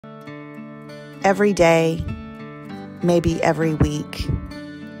every day, maybe every week.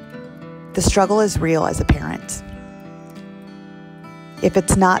 The struggle is real as a parent. If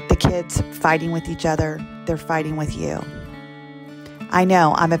it's not the kids fighting with each other, they're fighting with you. I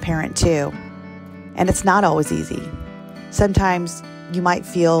know, I'm a parent too, and it's not always easy. Sometimes you might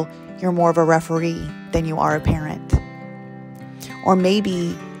feel you're more of a referee than you are a parent. Or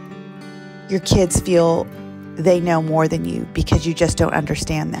maybe your kids feel they know more than you because you just don't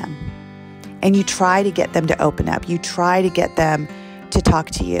understand them. And you try to get them to open up. You try to get them to talk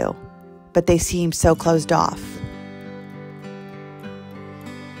to you, but they seem so closed off.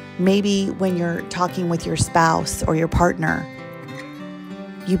 Maybe when you're talking with your spouse or your partner,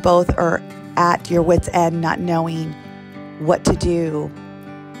 you both are at your wit's end, not knowing what to do,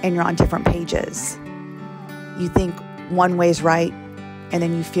 and you're on different pages. You think one way's right, and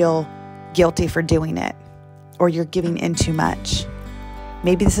then you feel guilty for doing it, or you're giving in too much.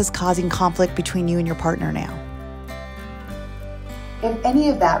 Maybe this is causing conflict between you and your partner now. If any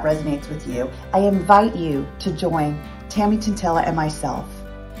of that resonates with you, I invite you to join Tammy Tintilla and myself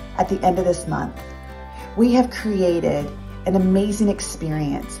at the end of this month. We have created an amazing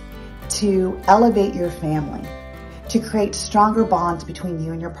experience to elevate your family, to create stronger bonds between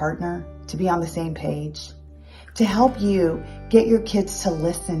you and your partner, to be on the same page, to help you get your kids to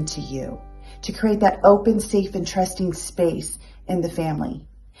listen to you, to create that open, safe, and trusting space in the family.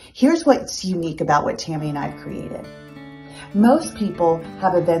 Here's what's unique about what Tammy and I have created. Most people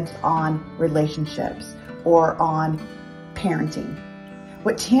have events on relationships or on parenting.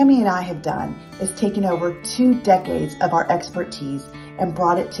 What Tammy and I have done is taken over 2 decades of our expertise and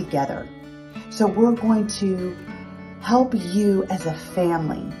brought it together. So we're going to help you as a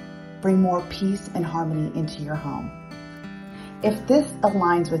family bring more peace and harmony into your home. If this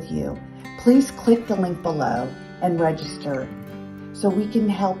aligns with you, please click the link below and register so we can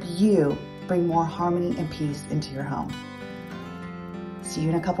help you bring more harmony and peace into your home. See you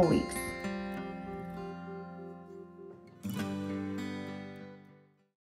in a couple weeks.